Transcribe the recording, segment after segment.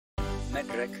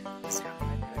መድረክ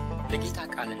ለጌታ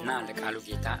ቃልና ለቃሉ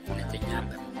ጌታ እውነተኛ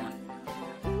በመሆን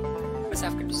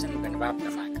መጽሐፍ ቅዱስን በንባብ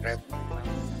በማቅረብ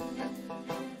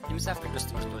የመጽሐፍ ቅዱስ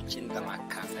ትምህርቶችን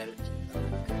በማካፈል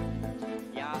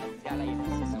ያ ላይ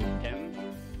የተሰሰው ደም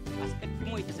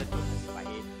አስቀድሞ የተሰጠው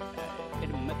ተስፋዬ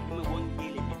ቅድመ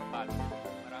ወንጌል የሚባለው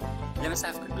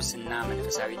ለመጽሐፍ ቅዱስና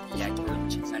መንፈሳዊ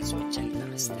ጥያቄዎች መልሶችን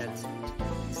በመስጠት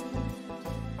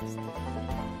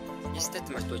የስተት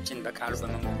ትምህርቶችን በቃሉ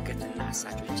በመሞገትና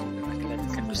ሐሳቦችን በመግለጥ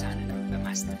ቅዱሳንን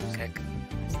በማስጠንቀቅ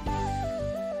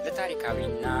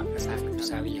ለታሪካዊና መጽሐፍ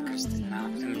ቅዱሳዊ የክርስትና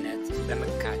እምነት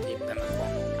በመካቴ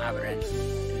በመቆም አብረን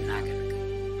እናገልግል።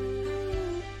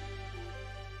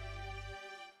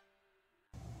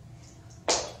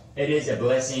 It is a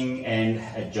blessing and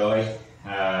a joy,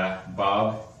 Bob,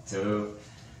 to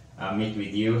meet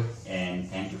with you, and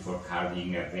thank you for carving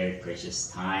a very precious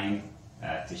time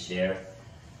to share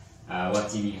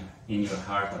what's in your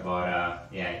heart about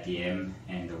AIPM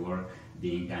and the work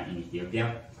being done in Ethiopia.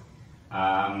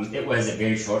 It was a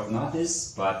very short notice,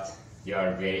 but you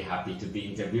are very happy to be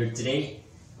interviewed today,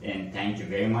 and thank you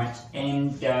very much.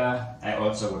 And I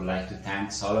also would like to thank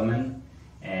Solomon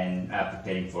and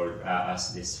preparing for us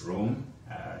this room,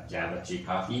 Java Tree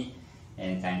Coffee,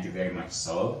 and thank you very much,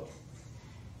 Saul.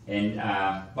 And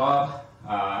Bob,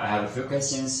 I have a few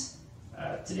questions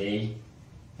today.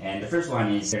 And the first one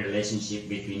is the relationship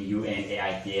between you and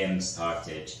AIPM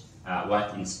started. What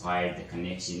inspired the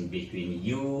connection between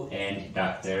you and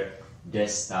Dr.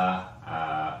 Desta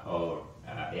or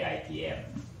AIPM?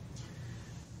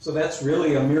 So that's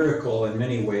really a miracle in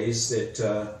many ways that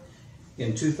in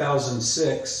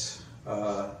 2006,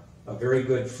 a very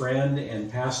good friend and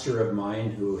pastor of mine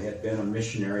who had been a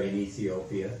missionary in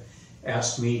Ethiopia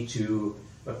asked me to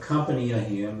accompany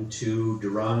him to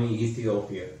Durrani,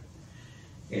 Ethiopia.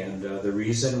 And the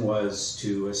reason was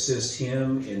to assist him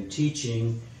in teaching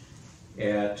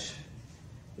at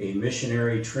a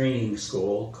missionary training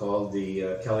school called the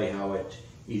Kalihawat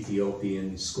Ethiopian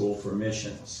School for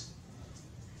Missions.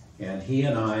 And he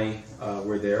and I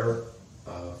were there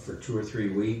for 2 or 3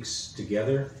 weeks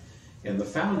together. And the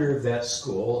founder of that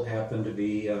school happened to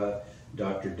be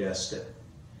Dr. Desta.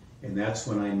 And that's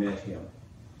when I met him.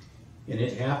 And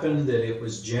it happened that it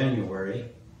was January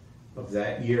of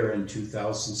that year in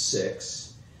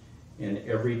 2006, and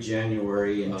every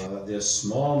January this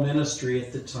small ministry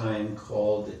at the time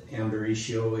called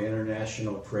Ambarisho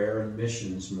International Prayer and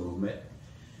Missions Movement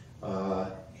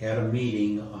had a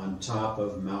meeting on top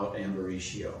of Mount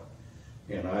Ambarisho,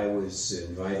 and I was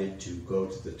invited to go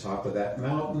to the top of that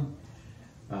mountain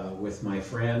with my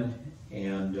friend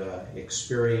and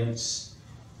experience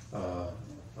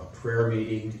a prayer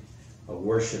meeting, a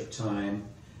worship time,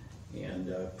 and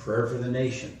prayer for the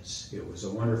nations. It was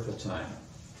a wonderful time.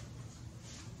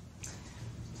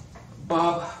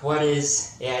 Bob, what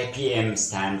is AIPM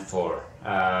stand for?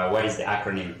 What is the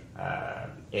acronym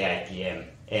AIPM?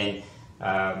 And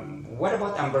what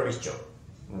about Ambaricho?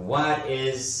 What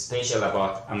is special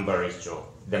about Ambaricho,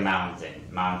 the mountain,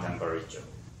 Mount Ambaricho?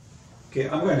 Okay,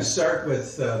 I'm going to start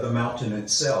with the mountain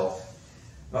itself.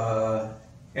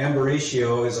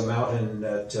 Ambaricho is a mountain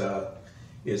that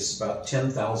is about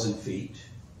 10,000 feet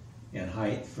in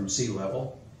height from sea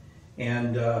level,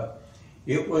 and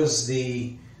it was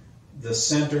the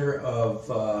center of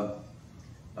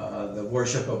the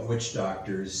worship of witch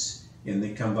doctors in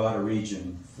the Kambata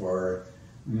region for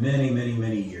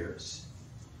many years.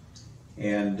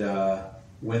 And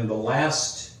when the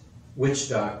last witch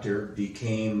doctor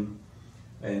became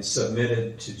and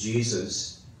submitted to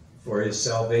Jesus for his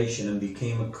salvation and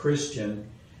became a Christian,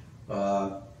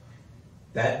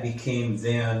 that became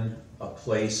then a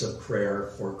place of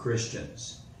prayer for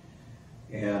Christians.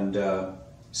 And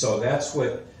so that's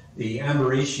what the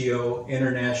Ambaricho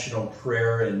International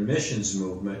Prayer and Missions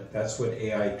Movement, that's what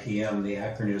AIPM, the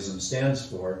acronym stands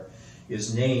for,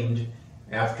 is named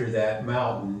after that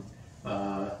mountain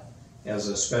as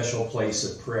a special place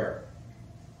of prayer.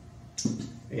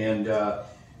 And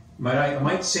I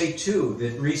might say too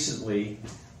that recently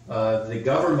the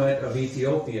government of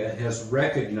Ethiopia has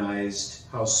recognized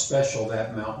how special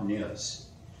that mountain is,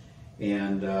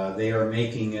 and they are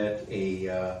making it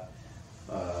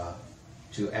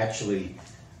to actually,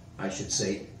 I should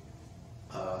say,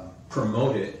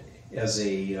 promote it as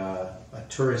a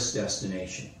tourist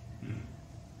destination.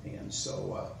 And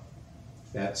so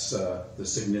that's the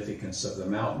significance of the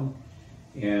mountain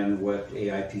and what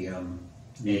AIPM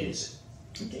is.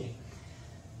 Okay.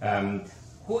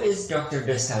 Who is Dr.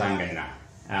 Desta Langana?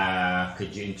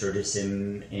 Could you introduce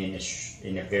him in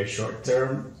a very short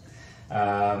term?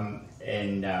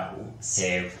 and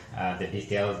save the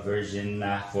detailed version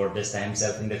for Desta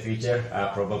himself in the future.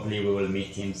 Probably we will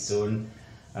meet him soon,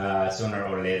 sooner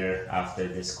or later after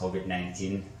this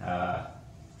COVID-19.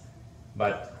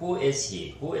 But who is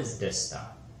he? Who is Desta?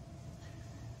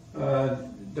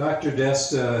 Dr.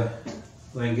 Desta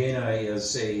Langena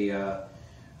is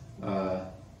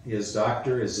his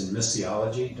doctor is in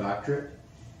missiology, doctorate.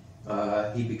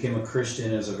 He became a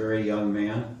Christian as a very young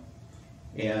man,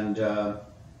 and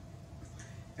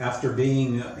after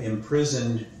being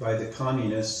imprisoned by the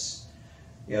communists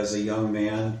as a young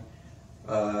man,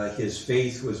 his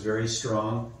faith was very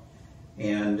strong,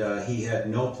 and he had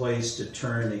no place to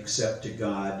turn except to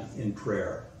God in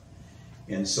prayer.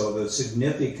 And so the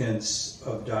significance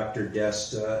of Dr.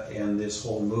 Desta and this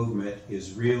whole movement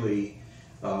is really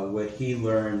what he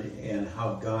learned and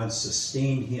how God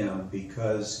sustained him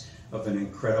because of an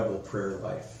incredible prayer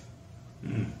life.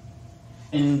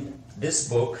 In this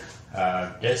book,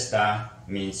 Desta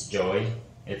means joy.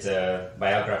 It's a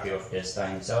biography of Desta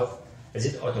himself. Is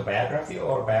it autobiography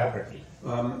or biography?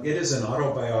 It is an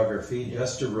autobiography.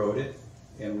 Desta wrote it,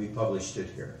 and we published it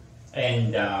here.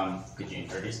 And could you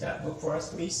introduce that book for us,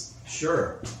 please?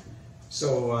 Sure.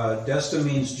 So Desta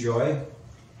means joy.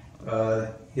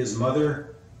 His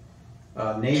mother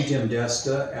named him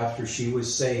Desta after she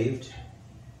was saved,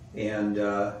 and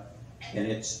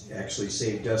it's actually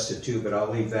saved Desta too, but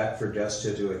I'll leave that for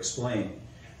Desta to explain.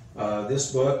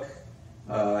 This book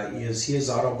is his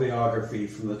autobiography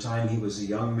from the time he was a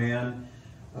young man.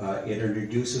 It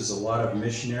introduces a lot of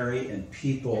missionary and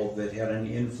people that had an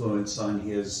influence on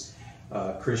his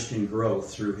Christian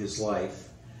growth through his life,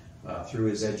 through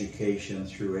his education,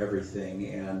 through everything,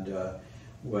 and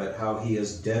how he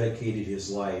has dedicated his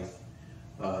life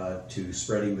to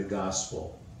spreading the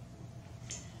gospel.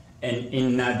 And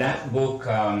in that book,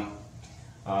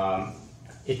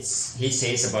 he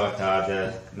says about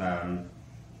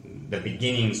the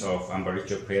beginnings of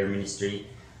Ambaricho prayer ministry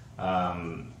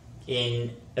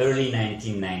in early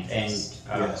 1990s.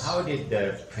 And Yes. How did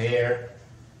the prayer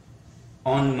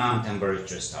on Mount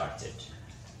Ambaricho started?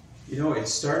 You know, it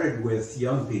started with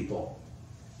young people.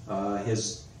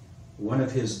 One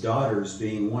of his daughters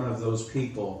being one of those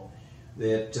people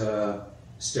that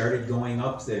started going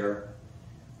up there,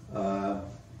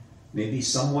 maybe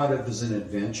somewhat of as an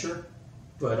adventure,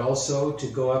 but also to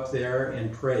go up there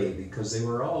and pray, because they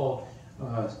were all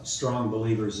strong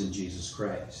believers in Jesus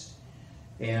Christ.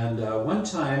 And one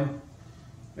time,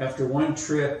 after one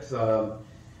trip,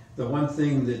 the one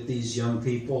thing that these young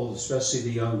people, especially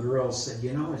the young girls, said,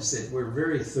 you know, is that we're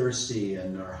very thirsty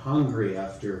and are hungry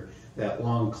after that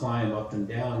long climb up and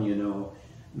down, you know.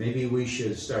 Maybe we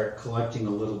should start collecting a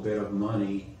little bit of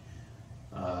money.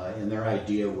 And their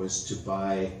idea was to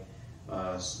buy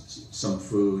some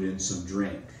food and some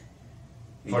drink.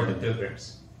 For the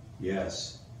pilgrims?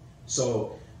 Yes.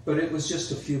 So, but it was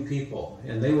just a few people,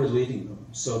 and they were leading them.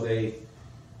 So they,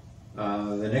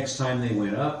 the next time they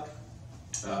went up,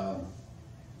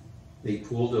 they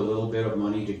pooled a little bit of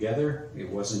money together. It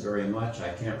wasn't very much. I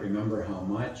can't remember how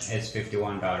much. It's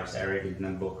 $51. I read it in the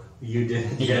book. You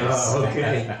did? Yes. Yeah,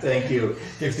 okay. Thank you.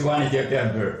 51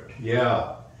 Ethiopian birr.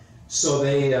 Yeah. So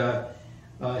they,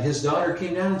 his daughter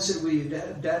came down and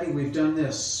said, Daddy, we've done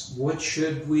this. What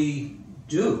should we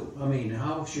do? I mean,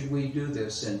 how should we do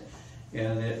this? And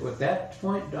at that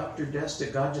point, Dr.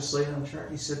 Desta, God just laid on his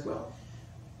heart. He said, well,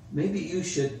 maybe you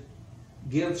should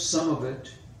give some of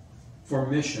it for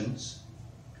missions,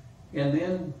 and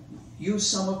then use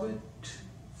some of it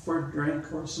for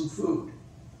drink or some food,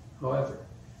 however.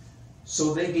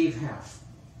 So they gave half.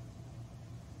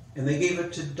 And they gave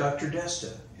it to Dr.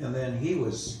 Desta. And then he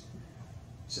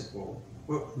said, well,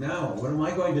 now what am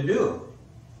I going to do?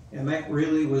 And that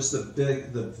really was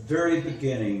the very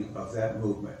beginning of that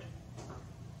movement.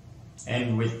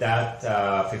 And with that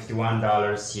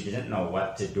 $51, he didn't know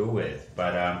what to do with,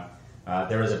 but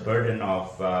there was a burden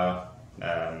of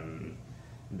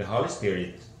the Holy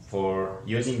Spirit for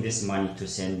using this money to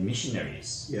send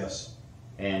missionaries. Yes.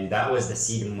 And that was the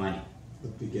seed money. The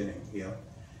beginning, yeah.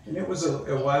 And it was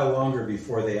a while longer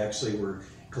before they actually were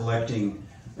collecting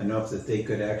enough that they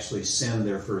could actually send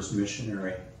their first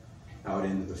missionary out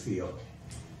into the field.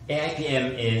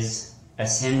 AIPM is a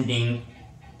sending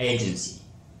agency,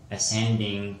 a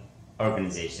sending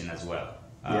organization as well,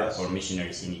 Yes. for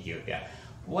missionaries in Ethiopia.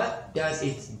 What does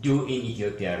it do in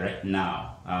Ethiopia right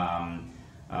now?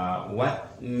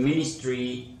 What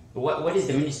is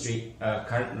the ministry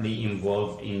currently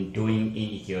involved in doing in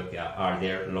Ethiopia? Are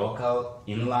there local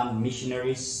inland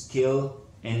missionaries still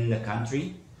in the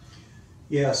country?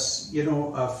 Yes, you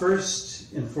know,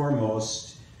 first and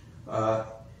foremost,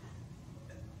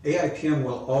 AIPM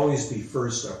will always be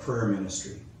first a prayer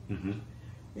ministry. Mm-hmm.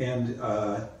 And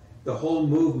the whole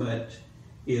movement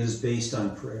is based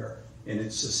on prayer, and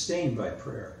it's sustained by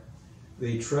prayer.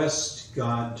 They trust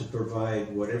God to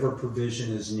provide whatever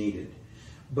provision is needed.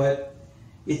 But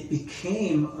it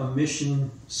became a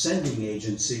mission sending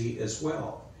agency as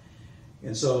well.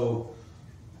 And so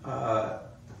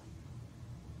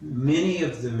many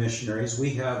of the missionaries,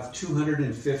 we have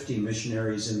 250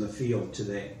 missionaries in the field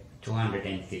today.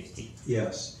 250.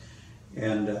 Yes.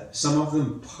 And some of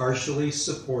them partially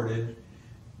supported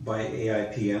by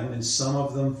AIPM, and some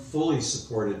of them fully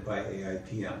supported by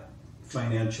AIPM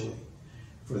financially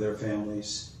for their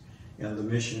families and the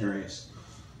missionaries.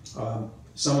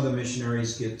 Some of the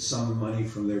missionaries get some money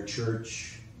from their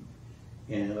church,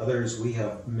 and others, we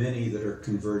have many that are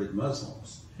converted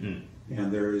Muslims. Mm.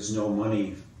 And there is no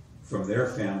money from their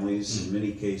families. In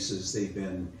many cases, they've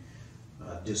been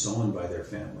disowned by their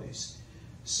families.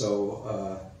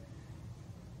 So,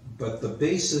 but the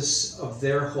basis of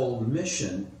their whole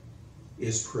mission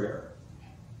is prayer.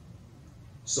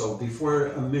 So before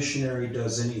a missionary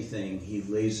does anything, he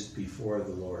lays it before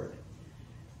the Lord.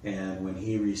 And when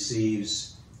he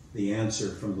receives the answer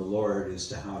from the Lord as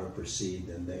to how to proceed,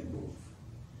 then they move.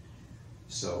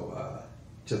 So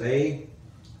today,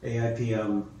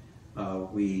 AIPM,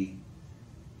 we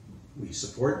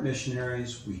support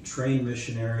missionaries, we train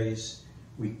missionaries,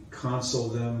 we counsel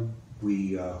them,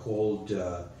 we hold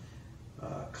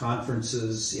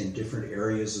conferences in different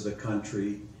areas of the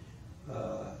country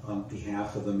on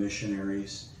behalf of the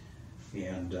missionaries,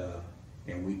 and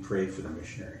we pray for the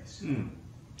missionaries. Mm.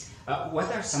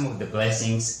 What are some of the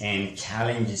blessings and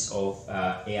challenges of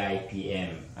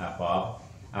AIPM, Bob,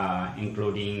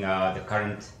 including the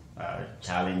current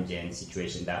challenge and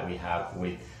situation that we have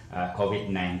with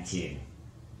COVID-19?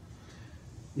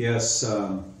 Yes,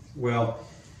 well,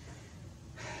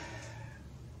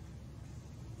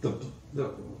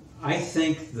 I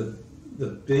think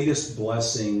the biggest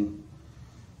blessing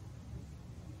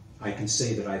I can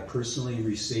say that I personally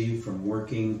received from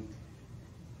working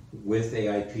with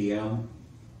AIPM,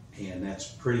 and that's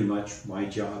pretty much my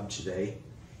job today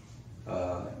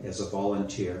as a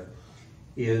volunteer,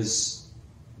 is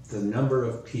the number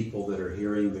of people that are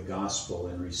hearing the gospel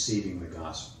and receiving the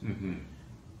gospel. Mm-hmm.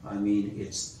 I mean,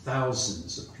 it's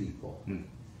thousands of people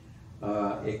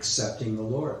accepting the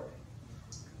Lord.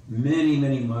 Many,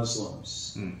 many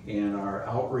Muslims, and our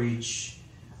outreach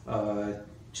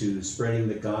to spreading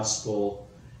the gospel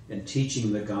and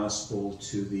teaching the gospel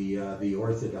to the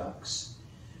Orthodox,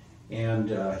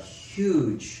 and a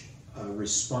huge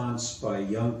response by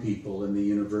young people in the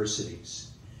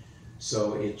universities.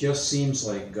 So it just seems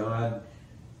like God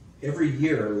every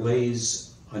year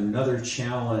lays another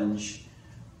challenge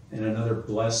and another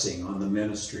blessing on the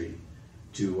ministry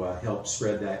to help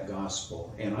spread that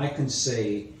gospel. And I can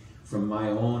say from my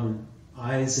own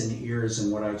eyes and ears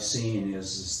and what I've seen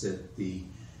is that the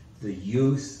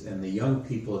youth and the young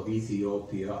people of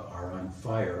Ethiopia are on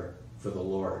fire for the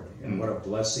Lord, and what a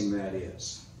blessing that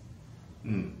is.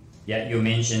 Mm. Yeah, you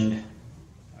mentioned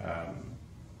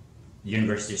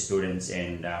university students,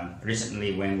 and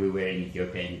recently when we were in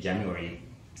Ethiopia in January,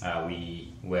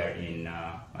 we were in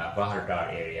Bahar Dar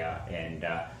area, and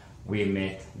we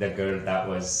met the girl that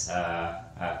was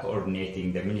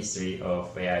coordinating the ministry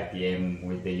of AIPM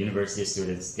with the university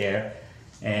students there,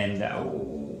 and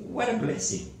what a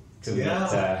blessing to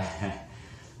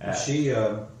meet. She,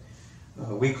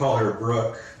 we call her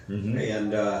Brooke, mm-hmm.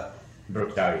 and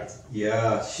Brooke David.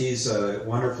 Yeah, she's a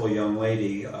wonderful young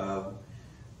lady.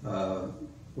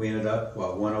 We ended up,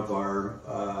 one of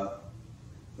our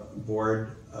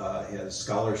board has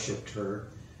scholarshiped her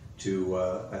to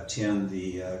attend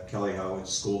the Kelly Howard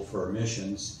School for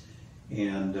Missions,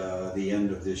 and the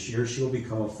end of this year she'll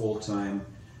become a full-time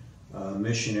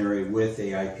missionary with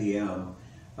AIPM,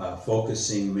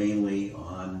 focusing mainly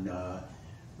on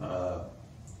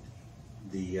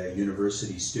the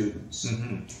university students.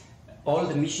 Mm-hmm. All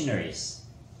the missionaries,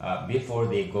 before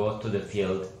they go to the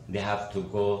field, they have to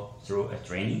go through a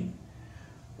training?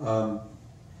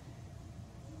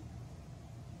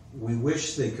 We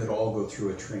wish they could all go through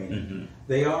a training. Mm-hmm.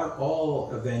 They are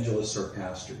all evangelists or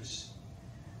pastors.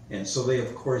 And so they,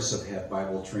 of course, have had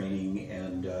Bible training,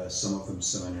 and some of them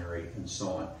seminary and so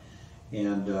on.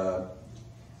 And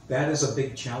that is a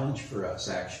big challenge for us,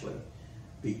 actually,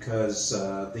 because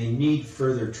they need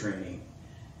further training.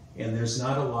 And there's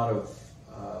not a lot of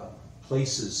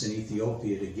places in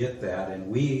Ethiopia to get that, and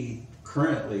we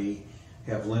currently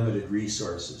have limited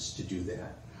resources to do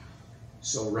that.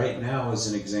 So right now, as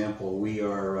an example, we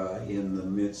are in the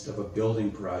midst of a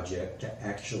building project to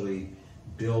actually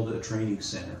build a training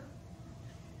center.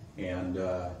 And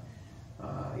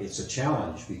it's a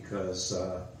challenge because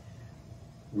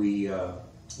we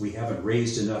haven't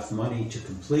raised enough money to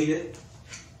complete it,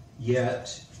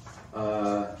 yet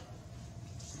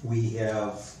we've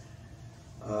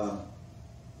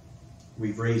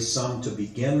raised some to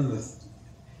begin with,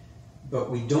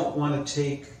 but we don't want to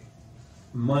take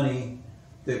money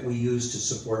that we use to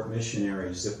support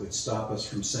missionaries that would stop us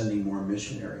from sending more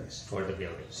missionaries. For the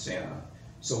buildings. Yeah.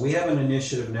 So we have an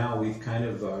initiative now. We've kind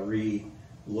of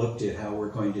re-looked at how we're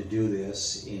going to do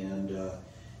this, and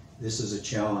this is a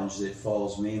challenge that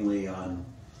falls mainly on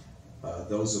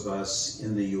those of us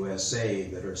in the USA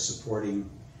that are supporting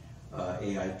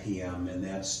AIPM, and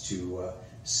that's to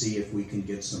see if we can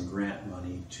get some grant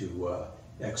money to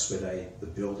expedite the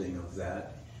building of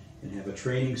that, and have a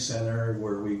training center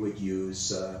where we would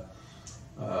use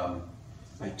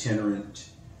itinerant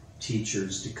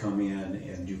teachers to come in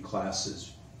and do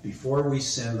classes before we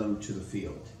send them to the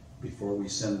field, before we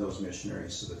send those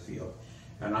missionaries to the field.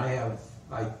 And I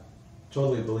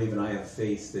totally believe and I have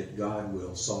faith that God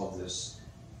will solve this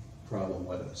problem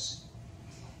with us.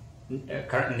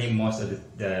 Currently, most of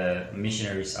the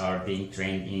missionaries are being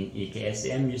trained in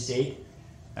EKSM, you said,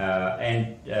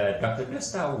 and Dr.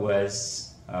 Gustav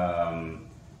was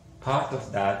part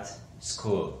of that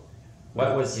school.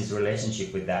 What was his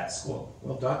relationship with that school?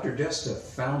 Well, Dr. Desta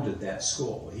founded that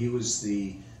school. He was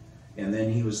the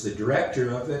director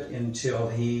of it until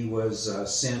he was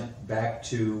sent back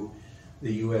to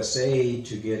the USA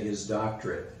to get his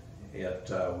doctorate at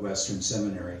Western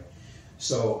Seminary.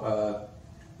 So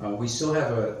we still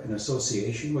have an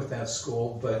association with that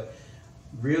school, but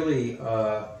really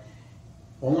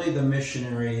only the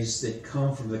missionaries that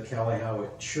come from the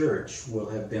Kalahowit Church will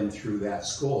have been through that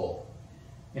school.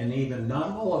 And even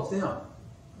not all of them.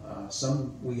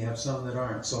 We have some that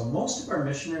aren't. So most of our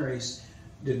missionaries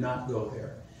did not go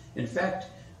there. In fact,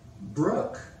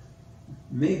 Brooke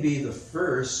may be the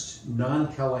first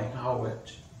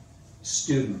non-Kalahowit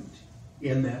student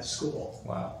in that school.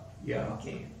 Wow. Yeah.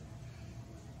 Okay.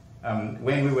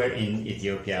 When we were in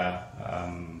Ethiopia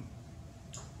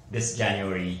this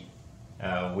January,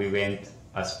 we went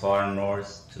as far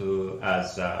north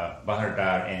as Bahar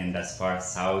Dar and as far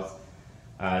south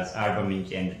as Arba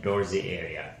Minch and the Dorsey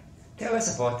area. Tell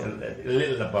us a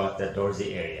little about the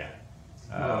Dorsey area.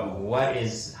 What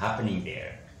is happening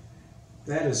there?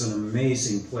 That is an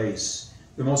amazing place.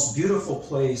 The most beautiful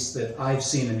place that I've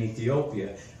seen in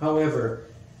Ethiopia. However,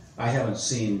 I haven't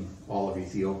seen all of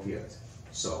Ethiopia.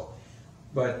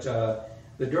 But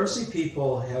the Dorsey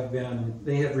people have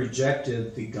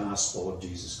rejected the gospel of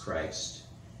Jesus Christ.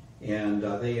 And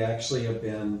they actually have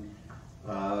been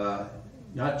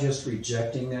not just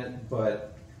rejecting it,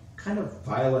 but kind of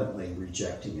violently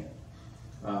rejecting it.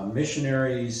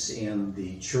 Missionaries and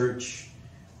the church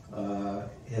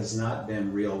has not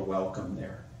been real welcome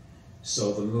there.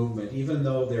 So the movement, even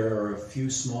though there are a few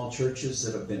small churches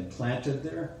that have been planted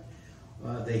there,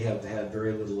 they have had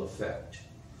very little effect.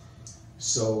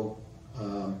 So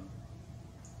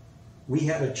we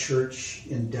had a church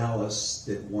in Dallas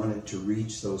that wanted to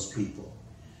reach those people.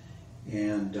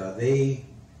 And they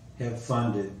have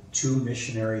funded 2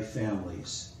 missionary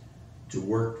families to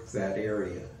work that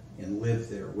area and live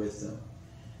there with them.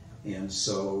 And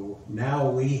so now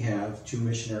we have 2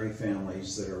 missionary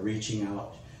families that are reaching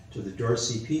out to the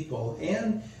Dorsey people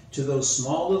and to those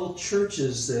small little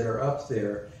churches that are up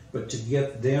there, but to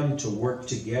get them to work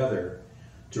together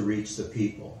to reach the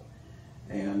people.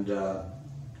 And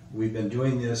we've been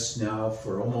doing this now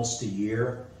for almost a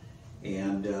year,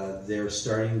 and they're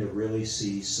starting to really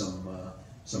see some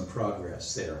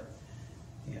progress there.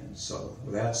 And so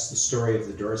that's the story of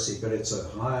the Dorsey, but it's a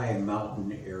high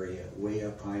mountain area, way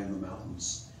up high in the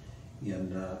mountains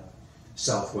in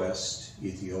southwest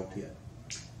Ethiopia.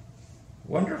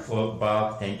 Wonderful,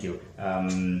 Bob. Thank you.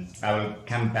 I will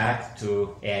come back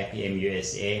to AIPM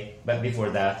USA, but before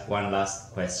that, one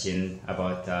last question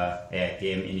about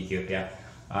AIPM in Ethiopia.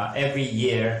 Every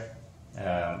year,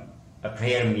 a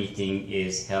prayer meeting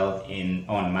is held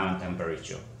on Mount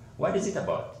Ambaricho. What is it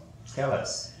about? Tell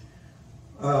us.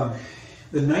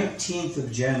 The 19th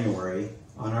of January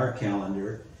on our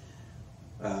calendar,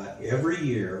 every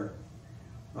year,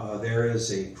 there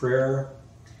is a prayer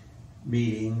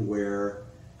meeting where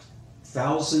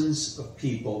thousands of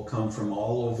people come from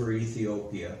all over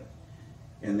Ethiopia,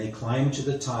 and they climb to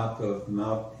the top of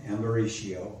Mount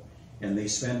Ambaricho, and they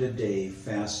spend a day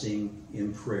fasting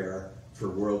in prayer for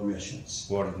world missions.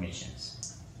 World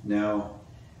missions. Now,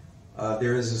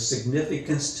 there is a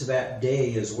significance to that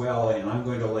day as well, and I'm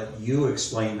going to let you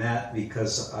explain that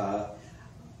because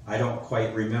I don't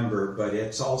quite remember, but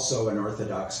it's also an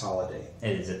Orthodox holiday.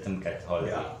 It is a Tumkat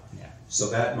holiday. Yeah. So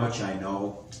that much I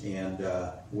know, and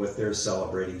what they're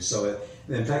celebrating. So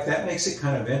in fact, that makes it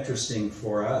kind of interesting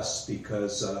for us,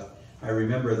 because I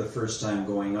remember the first time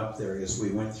going up there as we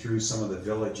went through some of the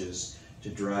villages to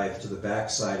drive to the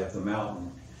backside of the mountain,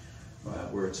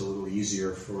 where it's a little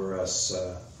easier for us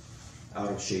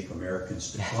out-of-shape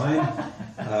Americans to climb.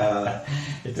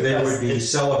 There would be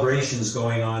celebrations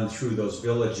going on through those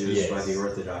villages by the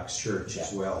Orthodox Church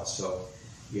as well. So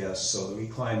yes, so we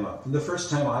climb up. And the first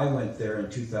time I went there in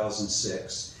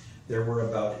 2006, there were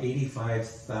about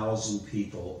 85,000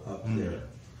 people up there,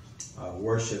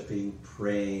 worshiping,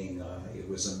 praying. It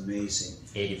was amazing.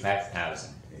 85,000.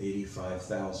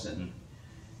 85,000.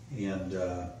 And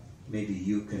maybe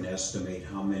you can estimate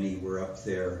how many were up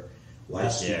there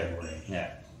last year. Yeah.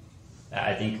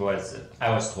 I think I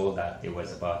was told that it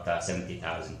was about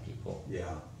 70,000 people.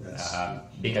 Yeah. That's...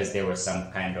 because there was some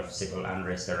kind of civil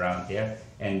unrest around there,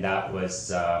 and that was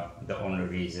the only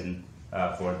reason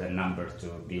for the number to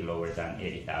be lower than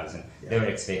 80,000. Yeah. They were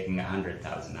expecting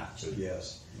 100,000 actually.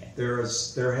 Yes. Yeah.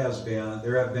 There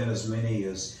have been as many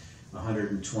as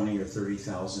 120 or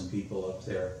 30,000 people up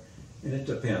there, and it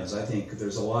depends. I think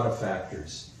there's a lot of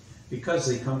factors because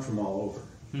they come from all over.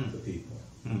 The people.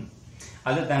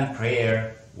 Other than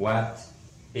prayer, what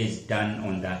is done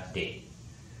on that day?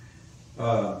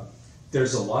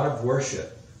 There's a lot of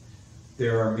worship.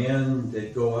 There are men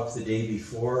that go up the day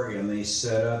before and they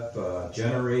set up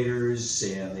generators,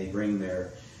 and they bring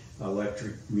their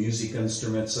electric music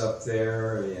instruments up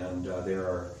there, and there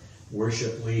are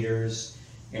worship leaders,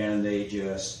 and they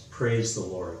just praise the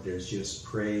Lord. There's just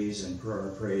praise and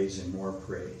praise and more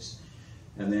praise.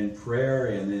 And then prayer,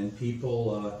 and then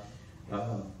people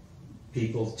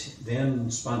then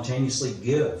spontaneously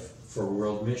give for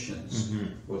world missions,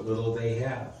 what little they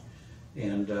have.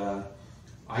 And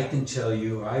I can tell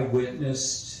you, I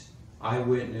witnessed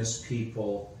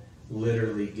people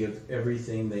literally give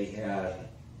everything they had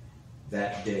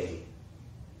that day,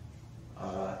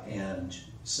 and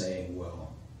saying,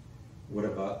 well, what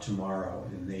about tomorrow?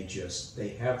 And they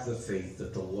have the faith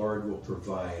that the Lord will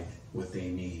provide what they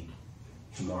need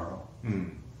tomorrow.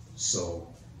 So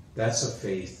that's a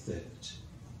faith that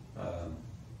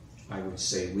I would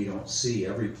say we don't see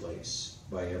every place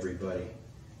by everybody.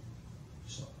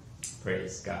 So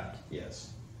praise God. Yes.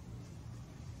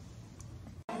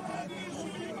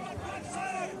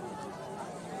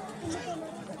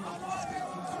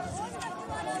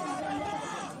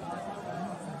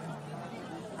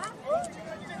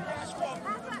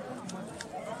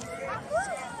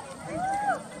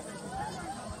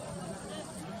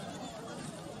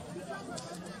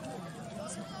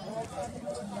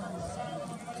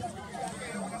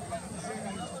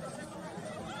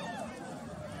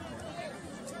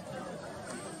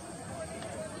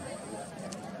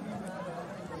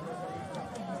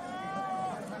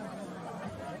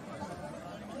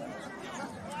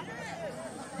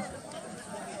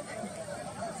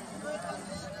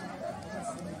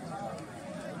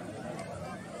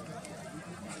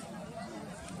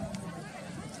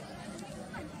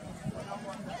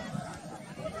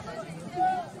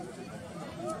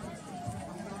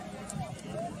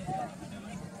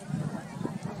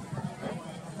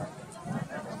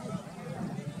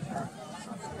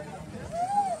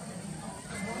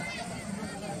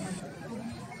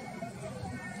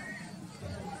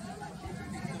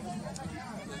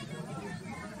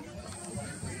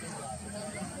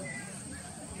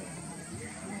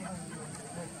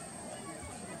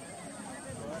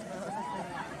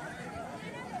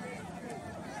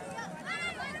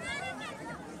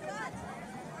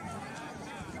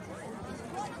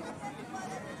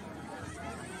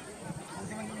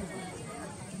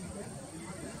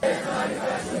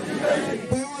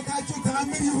 በሕይወታችሁ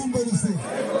ተአምር ይሁን በልስቴ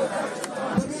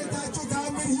በቤታችሁ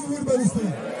ተአምር ይሁን በልስቴ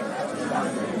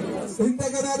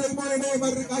እንደገና ደግሞ እኔ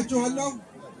እመርቃችኋለሁ።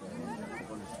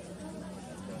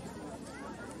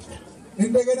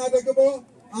 እንደገና ደግሞ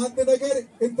አንድ ነገር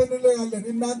እንትንላለን።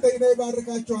 እናንተ እኔ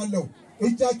እባርካችኋለሁ።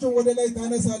 እጃችሁን ወደ ላይ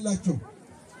ታነሳላችሁ።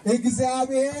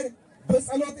 እግዚአብሔር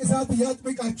በጸሎት እሳት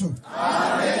ያጥብቃችሁ።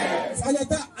 አሜን።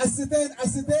 ጸሎታ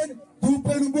አስተን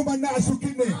ዱበኑቡ ማና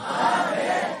አሱክኔ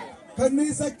አሜን።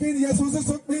 ከኒሰኪን ኢየሱስ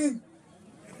ሱቅን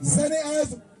ዘኔ አስ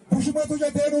ቡሽመቱ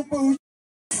ጀቴሩቡ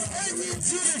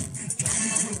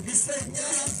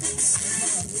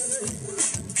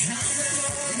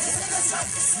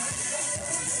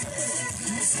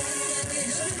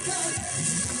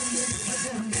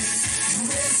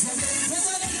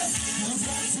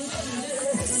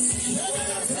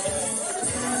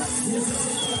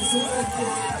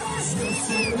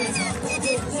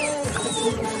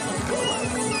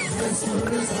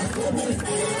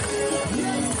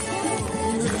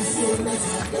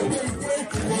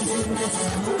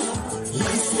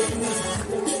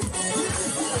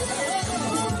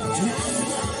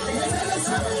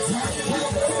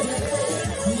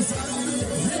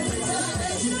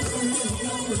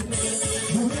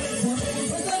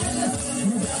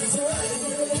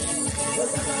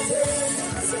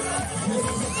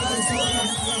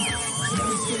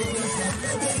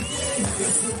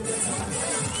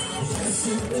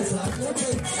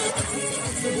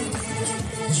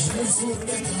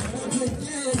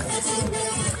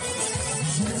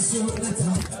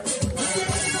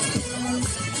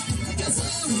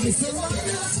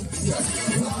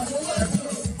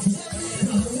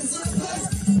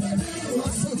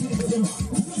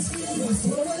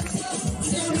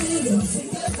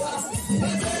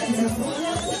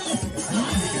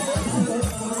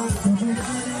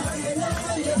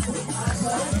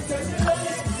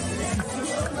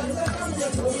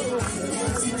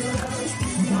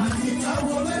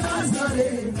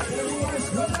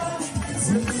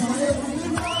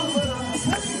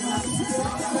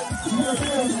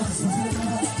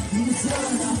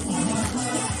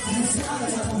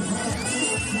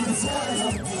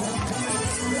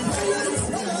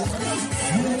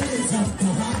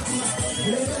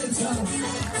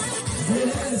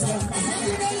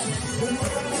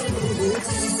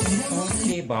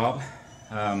Okay, Bob.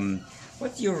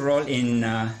 What's your role in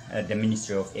the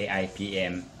Ministry of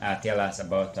AIPM? Tell us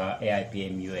about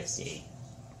AIPMUSA.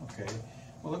 Okay.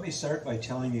 Well, let me start by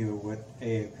telling you what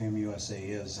AIPMUSA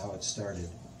is, how it started,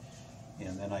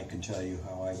 and then I can tell you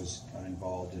how I got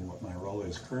involved and what my role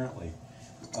is currently.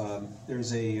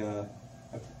 There's a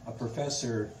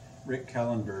professor, Rick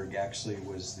Kallenberg, actually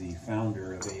was the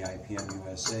founder of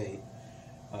AIPMUSA.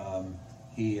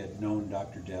 He had known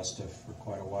Dr. Desta for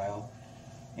quite a while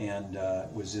and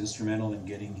was instrumental in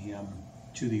getting him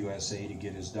to the USA to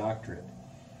get his doctorate.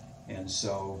 And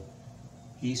so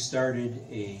he started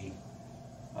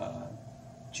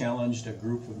challenged a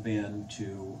group of men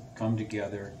to come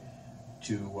together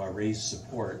to raise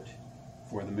support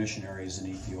for the missionaries in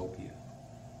Ethiopia.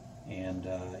 And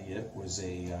it was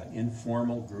a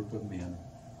informal group of men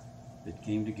that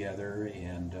came together,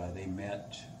 and they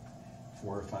met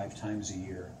 4 or 5 times a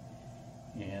year,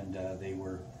 and they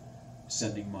were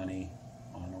sending money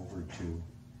on over to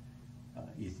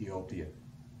Ethiopia.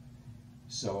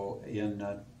 So in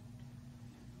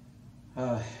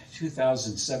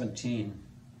 2017,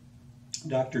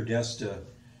 Dr. Desta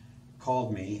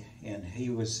called me, and he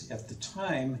was at the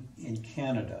time in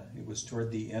Canada. It was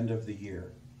toward the end of the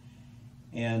year,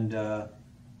 and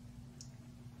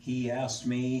he asked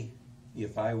me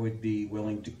if I would be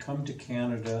willing to come to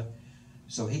Canada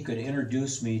so he could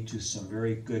introduce me to some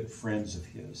very good friends of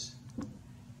his.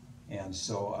 And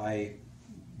so I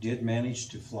did manage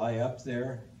to fly up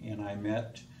there, and I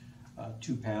met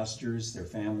 2 pastors, their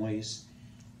families,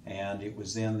 and it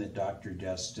was then that Dr.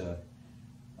 Desta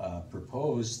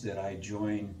proposed that I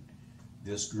join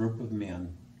this group of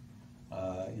men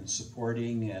in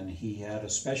supporting, and he had a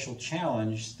special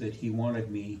challenge that he wanted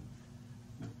me,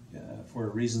 for a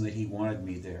reason that he wanted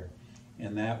me there,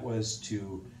 and that was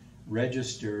to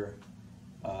register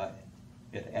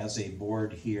it as a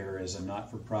board here, as a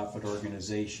not-for-profit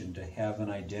organization, to have an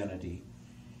identity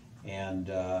and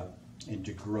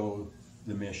to grow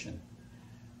the mission.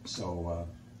 So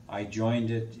I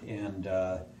joined it, and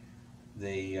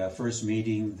the first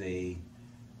meeting they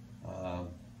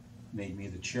made me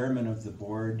the chairman of the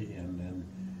board, and then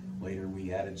later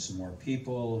we added some more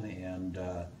people, and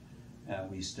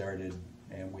we started,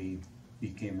 and we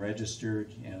became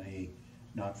registered in a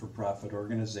not-for-profit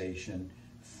organization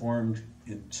formed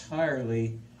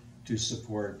entirely to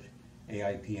support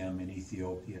AIPM in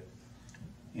Ethiopia.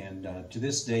 And to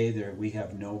this day, we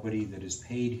have nobody that is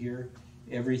paid here.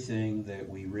 Everything that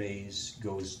we raise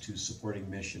goes to supporting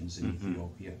missions in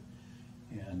Ethiopia.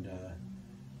 And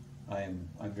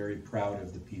I'm very proud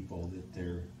of the people that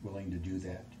they're willing to do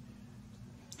that.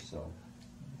 So.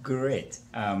 Great.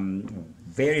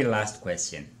 Very last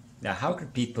question. Now, how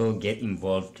could people get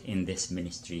involved in this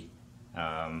ministry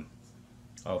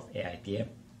of AIPM?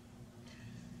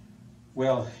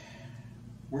 Well,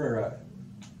 we're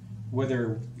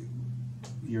whether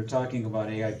you're talking about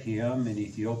AIPM in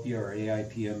Ethiopia or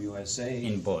AIPMUSA,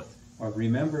 In both.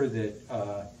 remember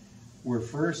that we're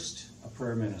first a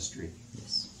prayer ministry.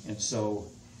 Yes. And so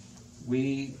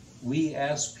we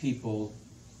ask people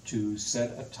to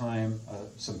set a time,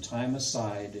 some time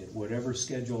aside at whatever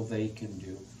schedule they can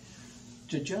do,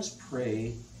 to just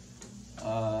pray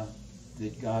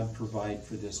that God provide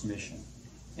for this mission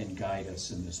and guide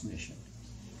us in this mission.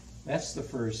 That's the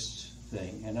first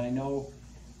thing. And I know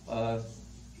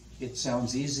it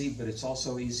sounds easy, but it's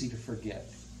also easy to forget.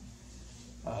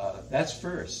 That's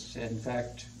first. In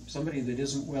fact, somebody that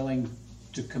isn't willing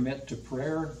to commit to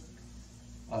prayer,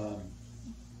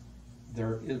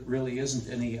 it really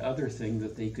isn't any other thing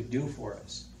that they could do for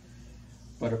us.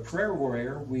 But a prayer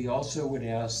warrior, we also would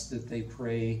ask that they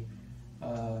pray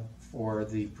for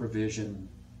the provision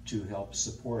to help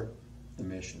support the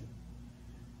mission.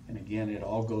 And again, it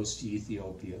all goes to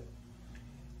Ethiopia.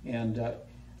 And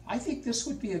I think this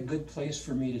would be a good place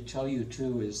for me to tell you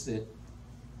too, is that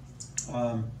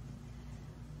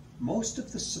most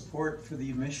of the support for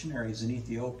the missionaries in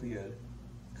Ethiopia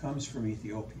comes from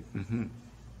Ethiopia. Mm-hmm.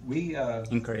 We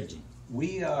encouraging.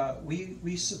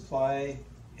 We supply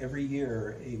every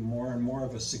year a more and more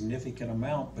of a significant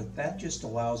amount, but that just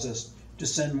allows us to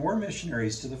send more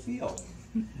missionaries to the field.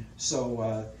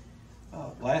 So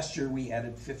last year we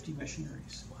added 50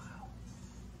 missionaries. Wow.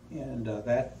 And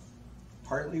that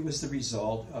partly was the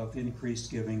result of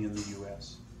increased giving in the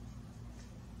U.S.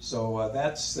 So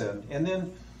that's, and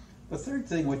then the third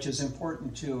thing, which is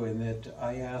important too, in that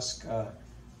I ask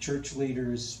church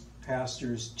leaders,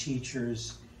 pastors,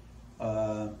 teachers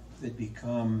that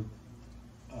become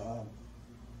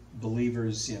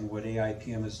believers in what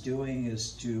AIPM is doing,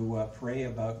 is to pray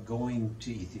about going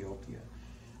to Ethiopia.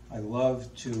 I love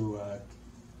to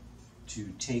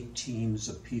take teams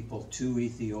of people to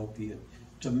Ethiopia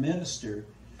to minister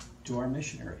to our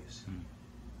missionaries.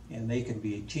 Mm. And they can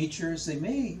be teachers, they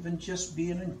may even just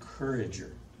be an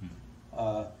encourager.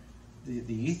 Mm.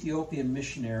 The Ethiopian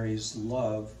missionaries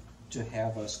love to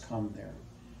have us come there,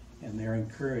 and they're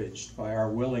encouraged by our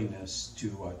willingness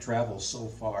to travel so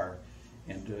far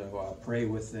and to pray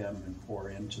with them and pour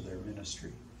into their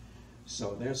ministry.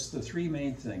 So there's the three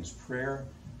main things: prayer,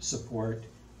 support,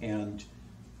 and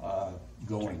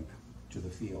going to the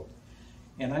field.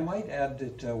 And I might add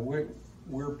that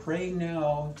we're praying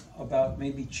now about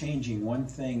maybe changing one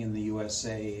thing in the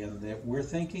USA, and that we're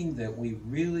thinking that we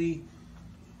really,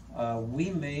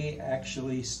 we may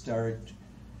actually start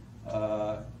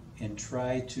and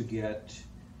try to get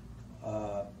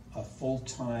a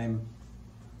full-time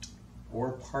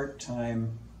or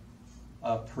part-time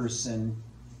person,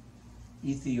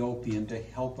 Ethiopian, to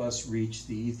help us reach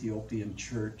the Ethiopian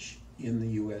church in the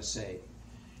USA.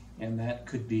 And that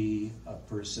could be a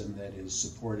person that is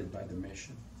supported by the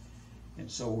mission. And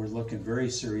so we're looking very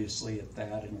seriously at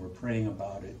that, and we're praying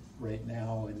about it right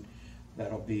now, and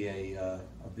that'll be a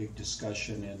big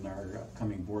discussion in our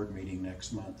upcoming board meeting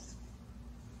next month.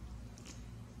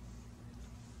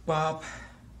 Bob,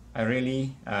 I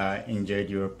really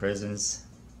enjoyed your presence,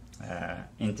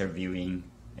 interviewing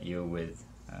you with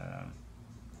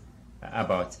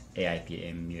about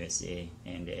AIPM USA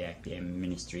and the AIPM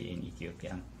ministry in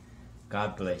Ethiopia.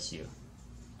 God bless you.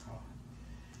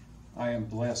 I am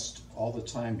blessed all the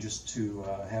time just to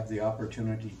have the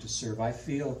opportunity to serve. I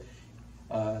feel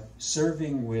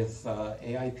serving with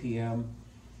AIPM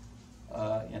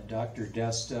and Dr.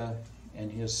 Desta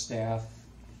and his staff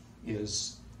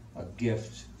is a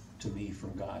gift to me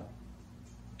from God.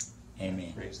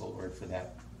 Amen. Praise the Lord for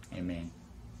that. Amen.